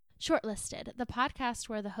Shortlisted, the podcast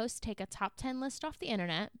where the hosts take a top 10 list off the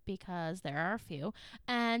internet, because there are a few,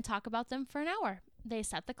 and talk about them for an hour. They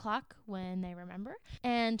set the clock when they remember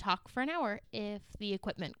and talk for an hour if the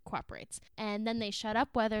equipment cooperates. And then they shut up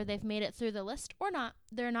whether they've made it through the list or not.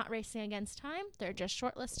 They're not racing against time. They're just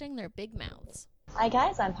shortlisting their big mouths. Hi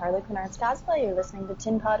guys, I'm Harlequin Arts Cosplay. You're listening to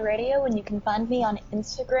Tin Pod Radio, and you can find me on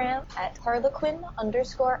Instagram at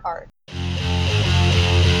Harlequin_art.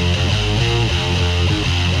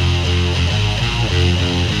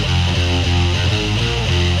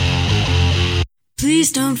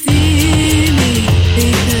 Please don't fear me,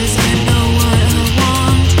 because I know what I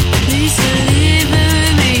want. Please deliver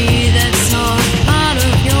me that soft part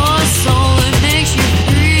of your soul that makes you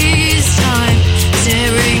freeze time,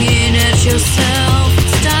 staring in at yourself.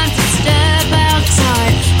 It's time to step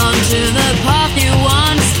outside onto the path you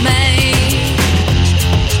once made.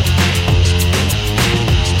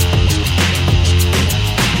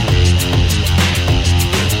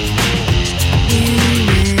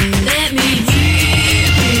 Let me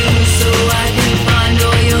so I can find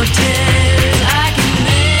all your tears. I can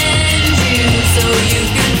mend you so you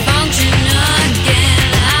can function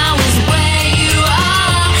again. I was where you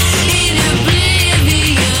are in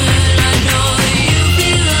oblivion. I know you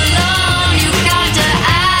feel alone. You got to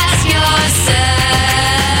ask yourself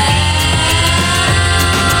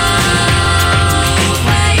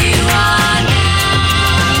where you are now.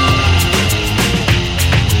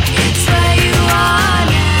 It's where you are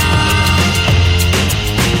now.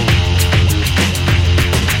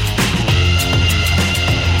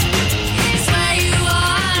 It's where you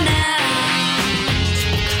are now.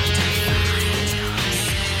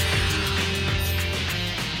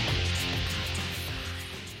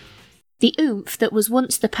 The oomph that was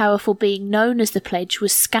once the powerful being known as the Pledge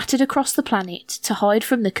was scattered across the planet to hide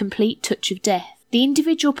from the complete touch of death. The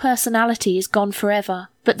individual personality is gone forever,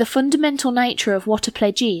 but the fundamental nature of what a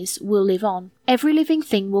pledge is will live on. Every living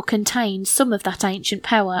thing will contain some of that ancient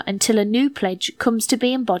power until a new pledge comes to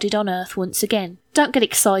be embodied on Earth once again. Don't get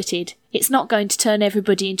excited. It's not going to turn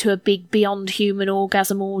everybody into a big beyond human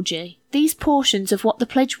orgasm orgy. These portions of what the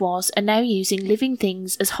pledge was are now using living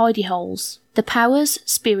things as hidey holes. The powers,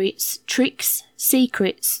 spirits, tricks,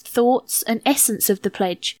 secrets, thoughts and essence of the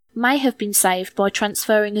pledge may have been saved by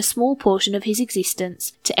transferring a small portion of his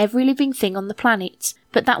existence to every living thing on the planet,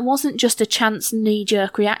 but that wasn't just a chance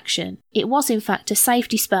knee-jerk reaction. It was in fact a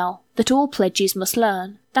safety spell that all pledges must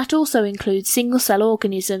learn. That also includes single-cell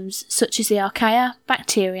organisms such as the archaea,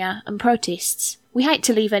 bacteria and protists. We hate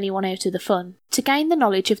to leave anyone out of the fun. To gain the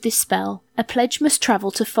knowledge of this spell, a pledge must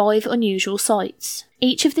travel to 5 unusual sites.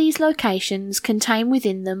 Each of these locations contain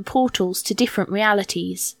within them portals to different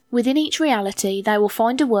realities. Within each reality, they will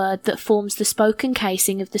find a word that forms the spoken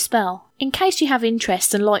casing of the spell. In case you have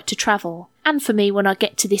interest and like to travel, and for me when I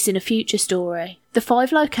get to this in a future story, the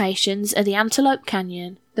 5 locations are the Antelope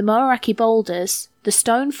Canyon, the Moeraki Boulders, the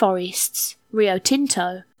Stone Forests, Rio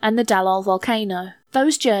Tinto, and the Dalal Volcano.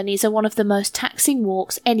 Those journeys are one of the most taxing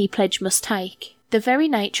walks any pledge must take. The very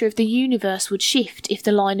nature of the universe would shift if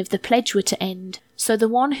the line of the pledge were to end, so the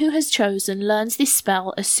one who has chosen learns this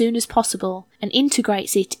spell as soon as possible and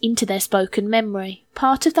integrates it into their spoken memory.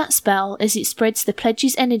 Part of that spell, as it spreads the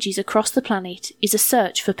pledge's energies across the planet, is a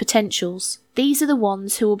search for potentials. These are the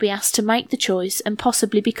ones who will be asked to make the choice and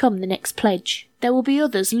possibly become the next pledge. There will be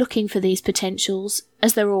others looking for these potentials,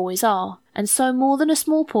 as there always are, and so more than a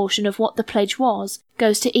small portion of what the pledge was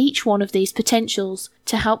goes to each one of these potentials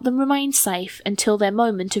to help them remain safe until their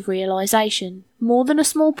moment of realisation. More than a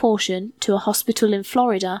small portion to a hospital in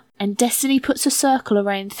Florida, and Destiny puts a circle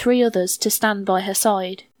around 3 others to stand by her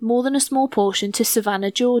side. More than a small portion to Savannah,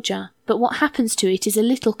 Georgia, but what happens to it is a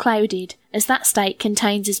little clouded, as that state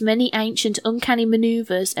contains as many ancient uncanny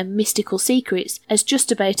manoeuvres and mystical secrets as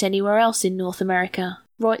just about anywhere else in North America.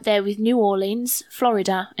 Right there with New Orleans,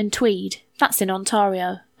 Florida and Tweed. That's in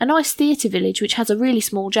Ontario. A nice theatre village which has a really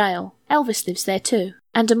small jail. Elvis lives there too.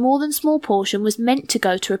 And a more than small portion was meant to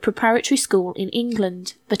go to a preparatory school in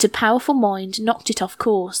England, but a powerful mind knocked it off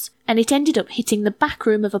course, and it ended up hitting the back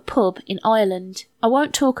room of a pub in Ireland. I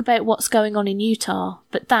won't talk about what's going on in Utah,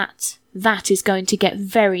 but that is going to get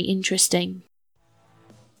very interesting.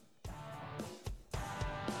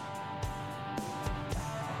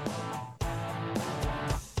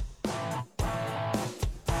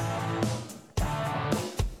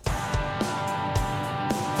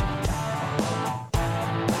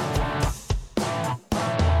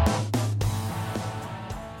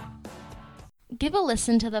 give a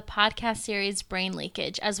listen to the podcast series Brain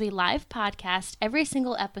Leakage as we live podcast every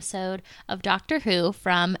single episode of Doctor Who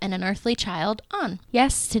from An Unearthly Child on.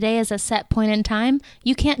 Yes, today is a set point in time.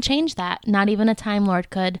 You can't change that. Not even a Time Lord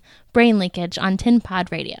could. Brain Leakage on Tin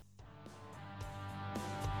Pod Radio.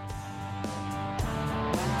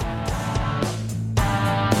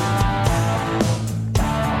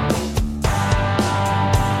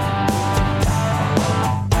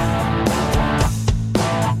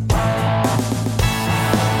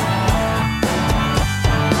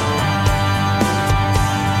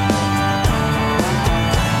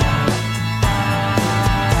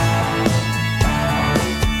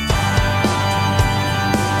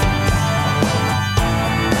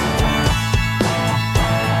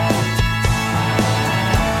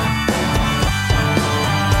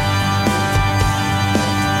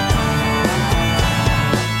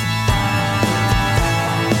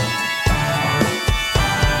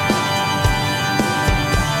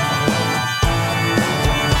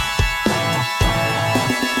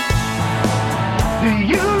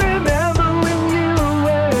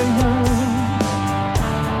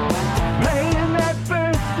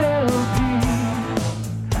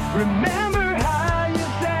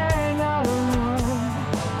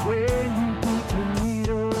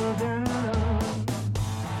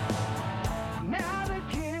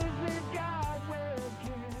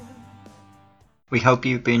 We hope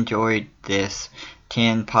you've enjoyed this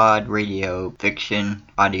Tin Pod Radio fiction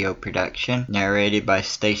audio production narrated by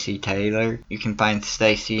Stacey Taylor. You can find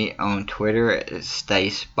Stacey on Twitter at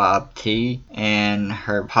StaceBobT, and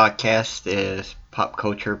her podcast is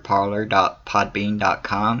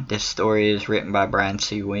popcultureparlor.podbean.com. This story is written by Brian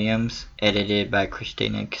C. Williams, edited by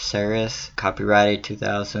Christina Caceres, copyrighted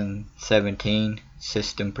 2017,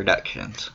 System Productions.